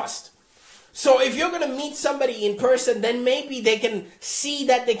 and trust. So if you're going to meet somebody in person, then maybe they can see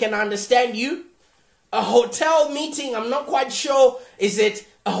that they can understand you. A hotel meeting, I'm not quite sure. Is it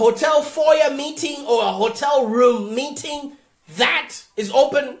a hotel foyer meeting or a hotel room meeting? That is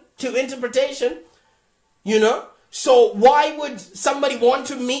open to interpretation, So why would somebody want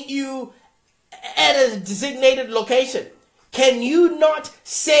to meet you at a designated location? Can you not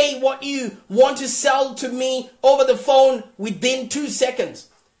say what you want to sell to me over the phone within 2 seconds?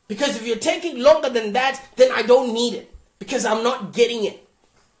 Because if you're taking longer than that, then I don't need it. Because I'm not getting it.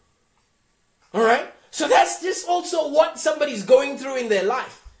 All right? So that's just also what somebody's going through in their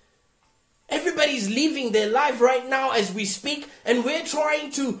life. Everybody's living their life right now as we speak. And we're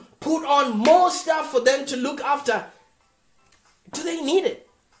trying to put on more stuff for them to look after. Do they need it?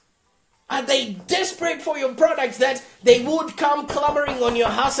 Are they desperate for your products that they would come clamoring on your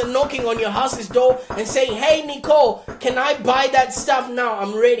house and knocking on your house's door and saying, hey, Nicole, can I buy that stuff now?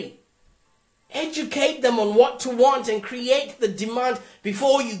 I'm ready. Educate them on what to want and create the demand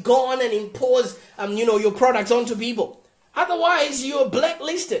before you go on and impose, your products onto people. Otherwise, you're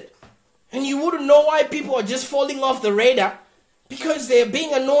blacklisted. And you wouldn't know why people are just falling off the radar, because they're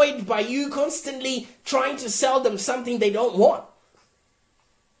being annoyed by you constantly trying to sell them something they don't want.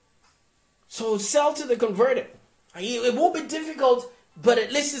 So sell to the converted. It will be difficult, but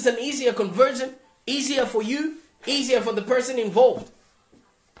at least it's an easier conversion, easier for you, easier for the person involved.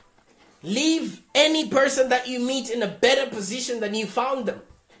 Leave any person that you meet in a better position than you found them.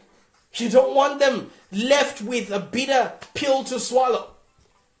 You don't want them left with a bitter pill to swallow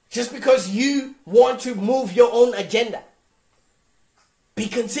just because you want to move your own agenda. Be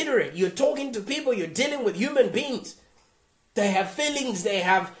considerate. You're talking to people, you're dealing with human beings. They have feelings, they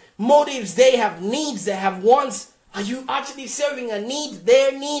have motives, they have needs, they have wants. Are you actually serving a need,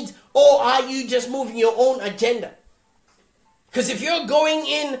 their needs, or are you just moving your own agenda? Because if you're going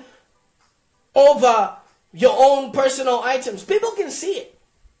in over your own personal items, people can see it.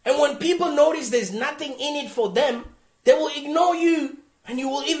 And when people notice there's nothing in it for them, they will ignore you and you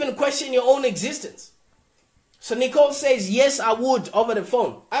will even question your own existence. So Nicole says, yes, I would over the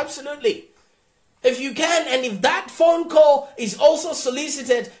phone. Absolutely. If you can, and if that phone call is also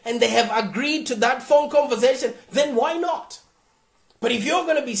solicited and they have agreed to that phone conversation, then why not? But if you're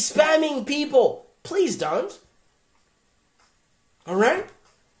going to be spamming people, please don't. All right?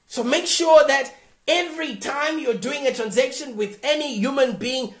 So make sure that every time you're doing a transaction with any human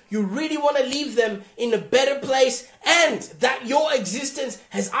being, you really want to leave them in a better place and that your existence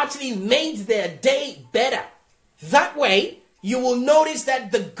has actually made their day better. That way, you will notice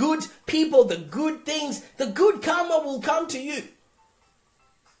that the good people, the good things, the good karma will come to you.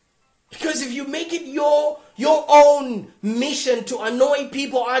 Because if you make it your own mission to annoy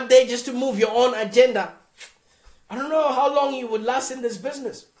people out there just to move your own agenda, I don't know how long you would last in this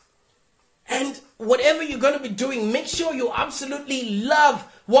business. And whatever you're going to be doing, make sure you absolutely love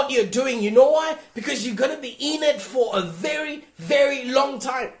what you're doing. You know why? Because you're going to be in it for a very, very long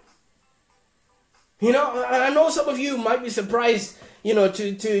time. You know, I know some of you might be surprised, you know,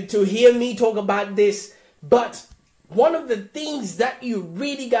 to hear me talk about this. But one of the things that you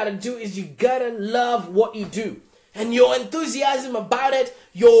really got to do is you got to love what you do. And your enthusiasm about it,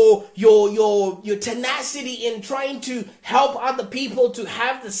 your tenacity in trying to help other people to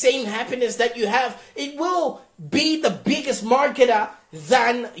have the same happiness that you have, it will be the biggest marketer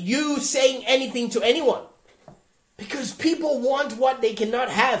than you saying anything to anyone. Because people want what they cannot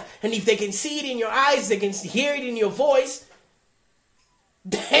have. And if they can see it in your eyes, they can hear it in your voice,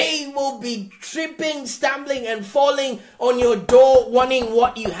 they will be tripping, stumbling, and falling on your door wanting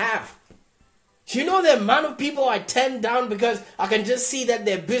what you have. Do you know the amount of people I turn down because I can just see that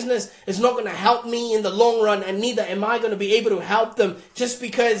their business is not going to help me in the long run, and neither am I going to be able to help them just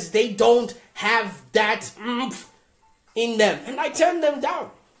because they don't have that oomph in them. And I turn them down.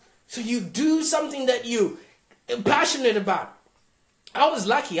 So you do something that you are passionate about. I was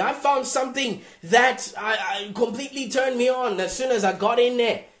lucky. I found something that I completely turned me on as soon as I got in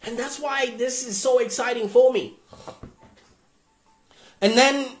there. And that's why this is so exciting for me. And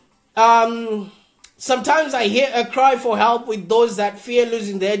then sometimes I hear a cry for help with those that fear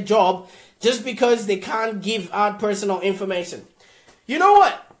losing their job just because they can't give out personal information. You know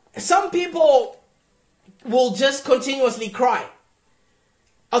what? Some people will just continuously cry.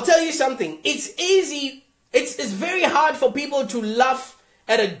 I'll tell you something. It's easy. It's very hard for people to laugh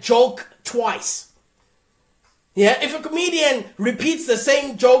at a joke twice. Yeah, if a comedian repeats the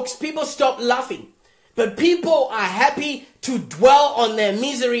same jokes, people stop laughing. But people are happy to dwell on their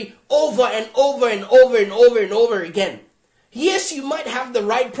misery over and over and over and over and over again. Yes, you might have the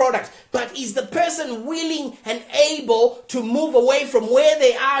right product, but is the person willing and able to move away from where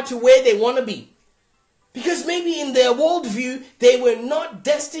they are to where they want to be? Because maybe in their worldview, they were not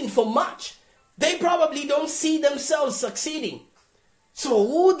destined for much. They probably don't see themselves succeeding. So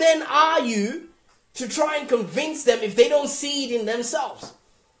who then are you to try and convince them if they don't see it in themselves?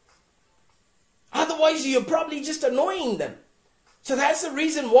 Otherwise, you're probably just annoying them. So that's the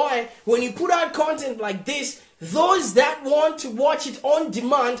reason why when you put out content like this, those that want to watch it on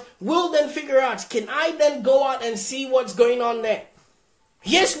demand will then figure out, can I then go out and see what's going on there?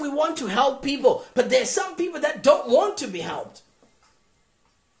 Yes, we want to help people, but there's some people that don't want to be helped.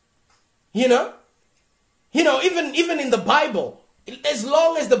 You know, even in the Bible, as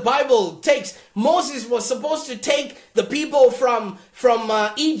long as the Bible takes, Moses was supposed to take the people from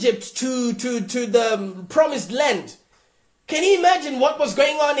Egypt to the promised land. Can you imagine what was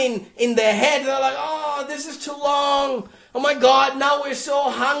going on in their head? They're like, oh, this is too long. Oh my God, now we're so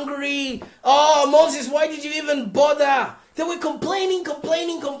hungry. Oh, Moses, why did you even bother? They were complaining.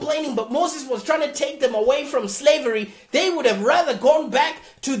 But Moses was trying to take them away from slavery. They would have rather gone back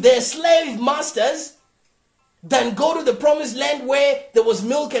to their slave masters than go to the promised land where there was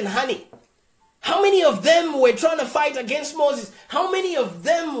milk and honey. How many of them were trying to fight against Moses? How many of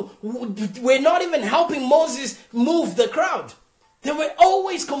them were not even helping Moses move the crowd? They were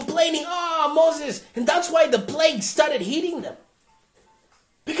always complaining, Moses. And that's why the plague started hitting them.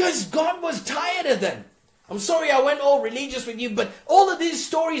 Because God was tired of them. I'm sorry I went all religious with you, but all of these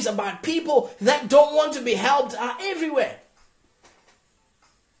stories about people that don't want to be helped are everywhere.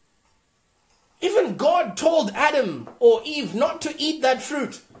 Even God told Adam or Eve not to eat that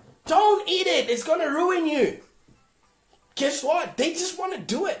fruit. Don't eat it. It's going to ruin you. Guess what? They just want to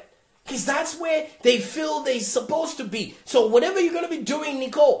do it. Because that's where they feel they're supposed to be. So whatever you're going to be doing,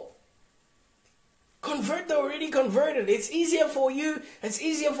 Nicole, convert the already converted. It's easier for you. It's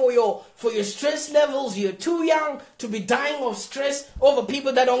easier for your stress levels. You're too young to be dying of stress over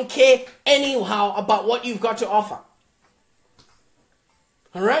people that don't care anyhow about what you've got to offer.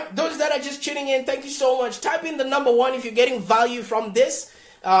 All right, those that are just tuning in, thank you so much. Type in the number 1 if you're getting value from this.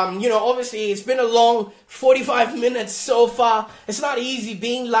 Obviously it's been a long 45 minutes so far. It's not easy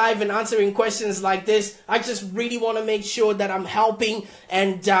being live and answering questions like this. I just really want to make sure that I'm helping.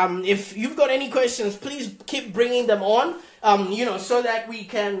 And if you've got any questions, please keep bringing them on, so that we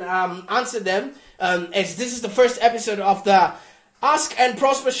can answer them. As this is the first episode of the Ask and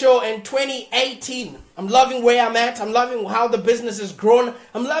Prosper Show in 2018. I'm loving where I'm at. I'm loving how the business has grown.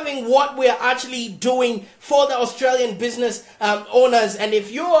 I'm loving what we're actually doing for the Australian business owners. And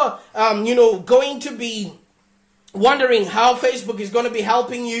if you're, going to be wondering how Facebook is going to be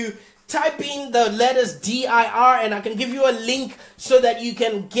helping you, type in the letters DIR and I can give you a link so that you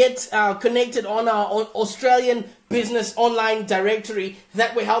can get connected on our Australian business online directory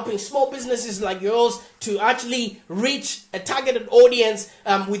that we're helping small businesses like yours to actually reach a targeted audience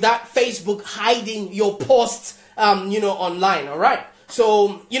without Facebook hiding your posts, online. All right.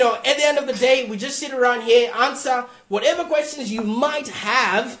 So, at the end of the day, we just sit around here, answer whatever questions you might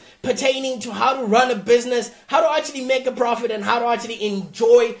have pertaining to how to run a business, how to actually make a profit, and how to actually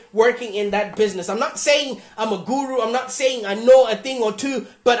enjoy working in that business. I'm not saying I'm a guru. I'm not saying I know a thing or two,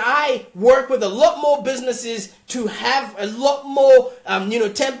 but I work with a lot more businesses to have a lot more,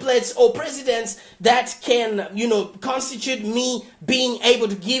 templates or precedents that can, constitute me being able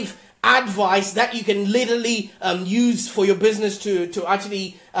to give advice that you can literally use for your business to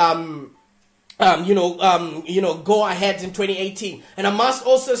actually go ahead in 2018. And I must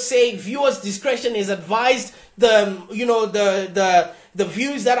also say, viewers' discretion is advised. The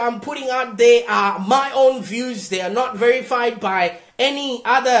views that I'm putting out there are my own views. They are not verified by any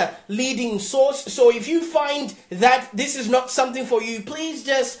other leading source. So if you find that this is not something for you, please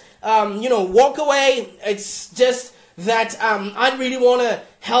just walk away. It's just that I really want to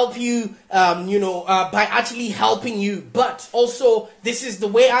help you, by actually helping you. But also, this is the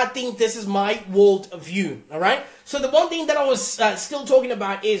way I think. This is my world view. All right. So the one thing that I was still talking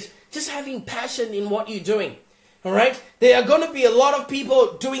about is just having passion in what you're doing. All right. There are going to be a lot of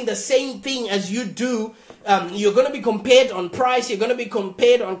people doing the same thing as you do. You're going to be compared on price. You're going to be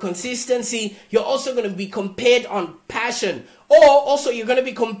compared on consistency. You're also going to be compared on passion. Or also you're going to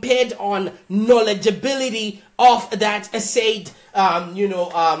be compared on knowledgeability of that said,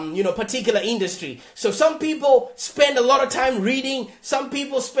 particular industry. So some people spend a lot of time reading. Some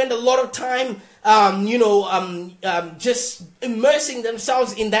people spend a lot of time, just immersing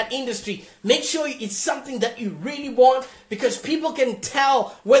themselves in that industry. Make sure it's something that you really want, because people can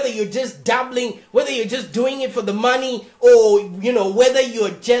tell whether you're just dabbling, whether you're just doing it for the money, or, whether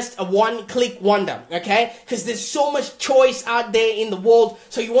you're just a one-click wonder, okay? Because there's so much choice out there in the world.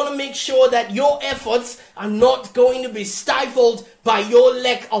 So you want to make sure that your efforts are not going to be stifled by your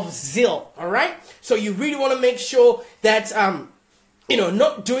lack of zeal, all right? So you really want to make sure that,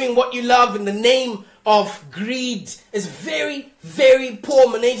 not doing what you love in the name of greed is very, very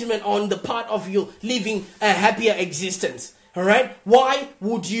poor management on the part of you living a happier existence. All right. Why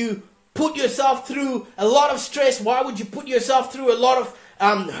would you put yourself through a lot of stress? Why would you put yourself through a lot of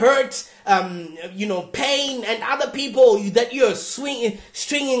hurt, pain, and other people that you're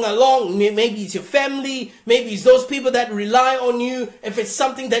stringing along? Maybe it's your family, maybe it's those people that rely on you, if it's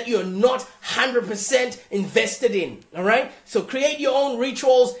something that you're not 100% invested in. All right. So create your own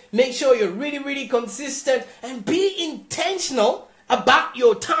rituals. Make sure you're really, really consistent, and be intentional about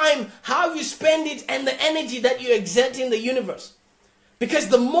your time, how you spend it, and the energy that you exert in the universe. Because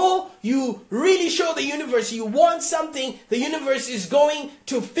the more you really show the universe you want something, the universe is going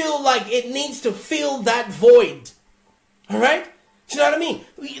to feel like it needs to fill that void. All right? Do you know what I mean?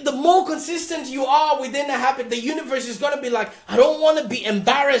 The more consistent you are within a habit, the universe is going to be like, I don't want to be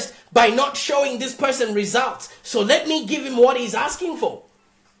embarrassed by not showing this person results. So let me give him what he's asking for.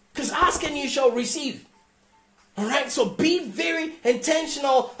 Because ask and you shall receive. All right, so be very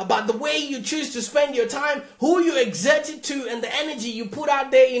intentional about the way you choose to spend your time, who you exert it to, and the energy you put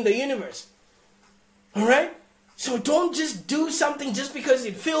out there in the universe. All right? So don't just do something just because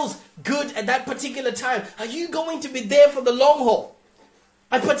it feels good at that particular time. Are you going to be there for the long haul?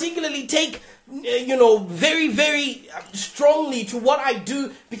 I particularly take, very, very strongly to what I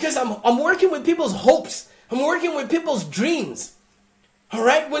do because I'm working with people's hopes. I'm working with people's dreams. All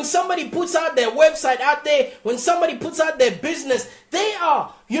right? When somebody puts out their website out there, when somebody puts out their business, they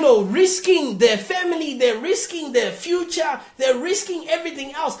are, risking their family, they're risking their future, they're risking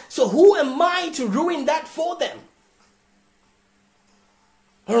everything else. So who am I to ruin that for them?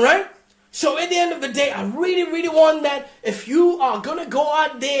 All right? So at the end of the day, I really, really want that if you are going to go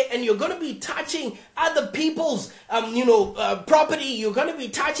out there and you're going to be touching other people's, property, you're going to be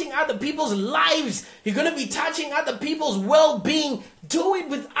touching other people's lives, you're going to be touching other people's well-being, do it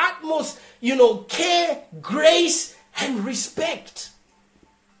with utmost, care, grace, and respect.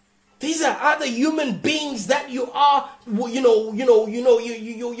 These are other human beings that you are, you're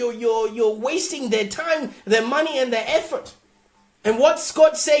wasting their time, their money, and their effort. And what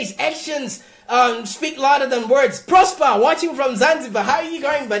Scott says, actions speak louder than words. Prosper, watching from Zanzibar. How are you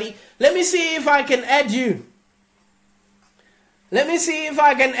going, buddy? Let me see if I can add you. Let me see if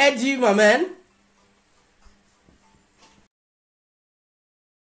I can add you, my man.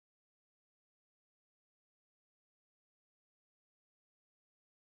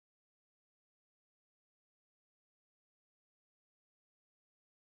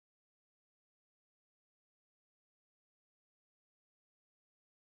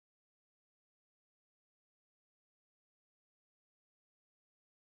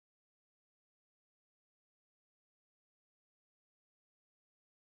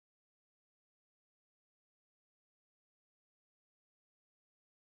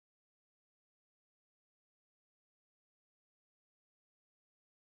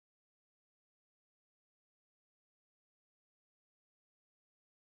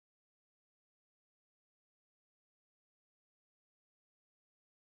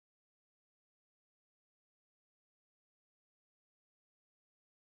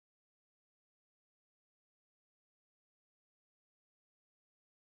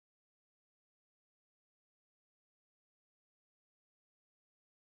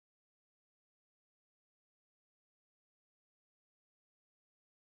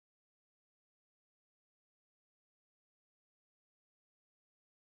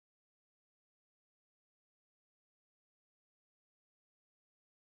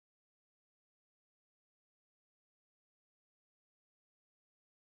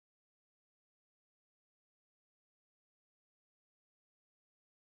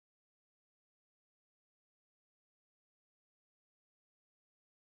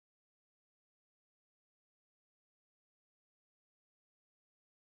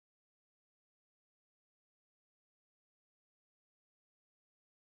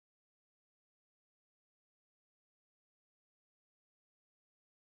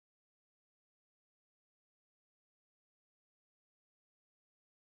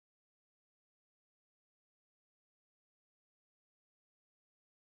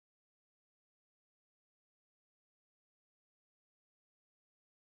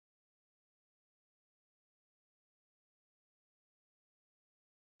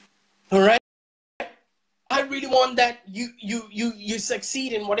 All right? I really want that you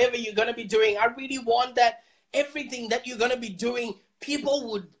succeed in whatever you're going to be doing. I really want that everything that you're going to be doing,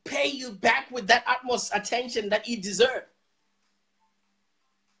 people would pay you back with that utmost attention that you deserve.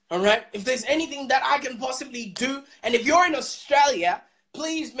 All right? If there's anything that I can possibly do, and if you're in Australia,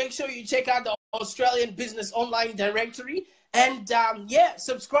 please make sure you check out the Australian Business Online Directory and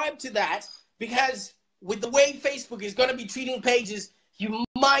subscribe to that, because with the way Facebook is going to be treating pages, you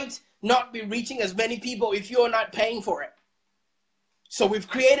might not be reaching as many people if you're not paying for it. So we've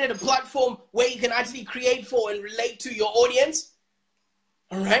created a platform where you can actually create for and relate to your audience.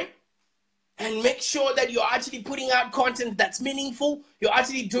 All right? And make sure that you're actually putting out content that's meaningful. You're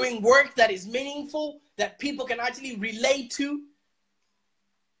actually doing work that is meaningful, that people can actually relate to.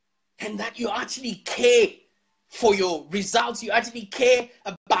 And that you actually care for your results. You actually care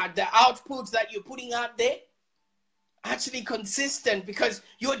about the outputs that you're putting out there. Actually consistent, because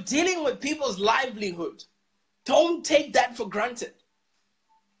you're dealing with people's livelihood. Don't take that for granted.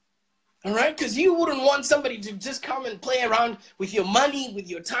 All right? Because you wouldn't want somebody to just come and play around with your money, with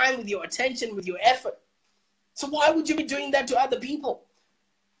your time, with your attention, with your effort. So why would you be doing that to other people?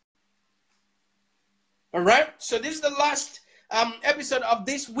 All right? So this is the last episode of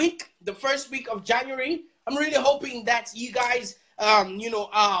this week, the first week of January. I'm really hoping that you guys are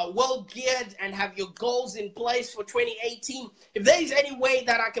well geared and have your goals in place for 2018. If there is any way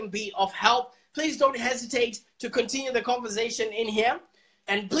that I can be of help, please don't hesitate to continue the conversation in here.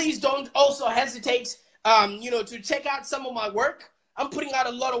 And please don't also hesitate to check out some of my work. I'm putting out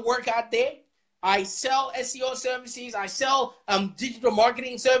a lot of work out there. I sell SEO services. I sell digital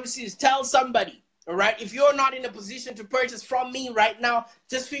marketing services. Tell somebody, all right? If you're not in a position to purchase from me right now,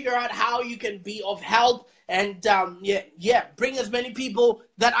 just figure out how you can be of help and, bring as many people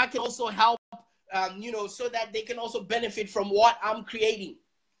that I can also help, so that they can also benefit from what I'm creating.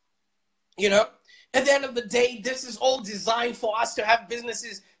 At the end of the day, this is all designed for us to have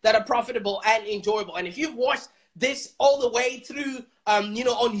businesses that are profitable and enjoyable. And if you've watched this all the way through, on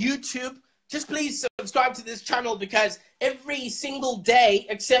YouTube, just please subscribe to this channel, because every single day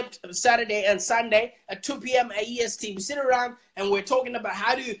except Saturday and Sunday at 2 p.m. EST, we sit around and we're talking about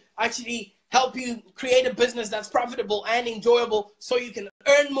how to actually help you create a business that's profitable and enjoyable so you can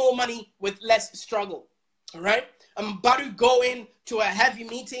earn more money with less struggle. All right? I'm about to go into a heavy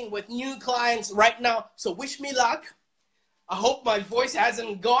meeting with new clients right now, so wish me luck. I hope my voice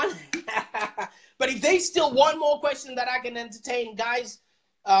hasn't gone. But if there's still one more question that I can entertain, guys,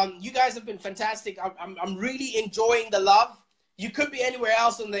 you guys have been fantastic. I'm really enjoying the love. You could be anywhere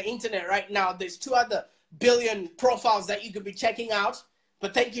else on the internet right now. There's 2 other billion profiles that you could be checking out.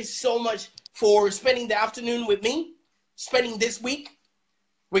 But thank you so much for spending the afternoon with me, spending this week.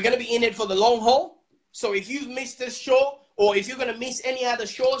 We're going to be in it for the long haul. So if you've missed this show, or if you're going to miss any other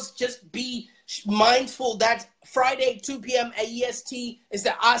shows, just be mindful that Friday, 2 p.m. AEST is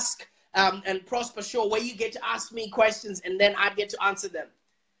the Ask and Prosper show, where you get to ask me questions and then I get to answer them.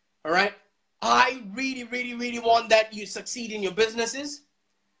 All right? I really, really, really want that you succeed in your businesses.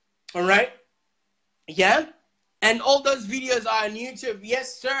 All right? Yeah? And all those videos are on YouTube.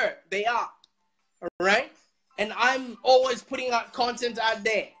 Yes, sir, they are. All right? And I'm always putting out content out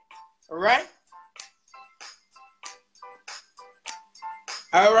there. All right?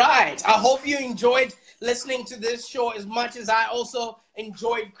 All right. I hope you enjoyed listening to this show as much as I also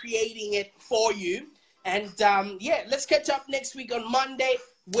enjoyed creating it for you. And let's catch up next week on Monday,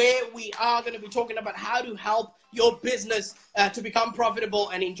 where we are going to be talking about how to help your business to become profitable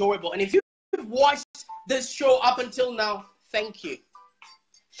and enjoyable. And if you've watched this show up until now, thank you.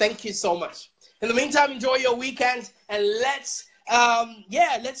 Thank you so much. In the meantime, enjoy your weekend, and let's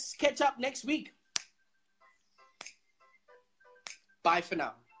catch up next week. Bye for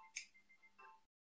now.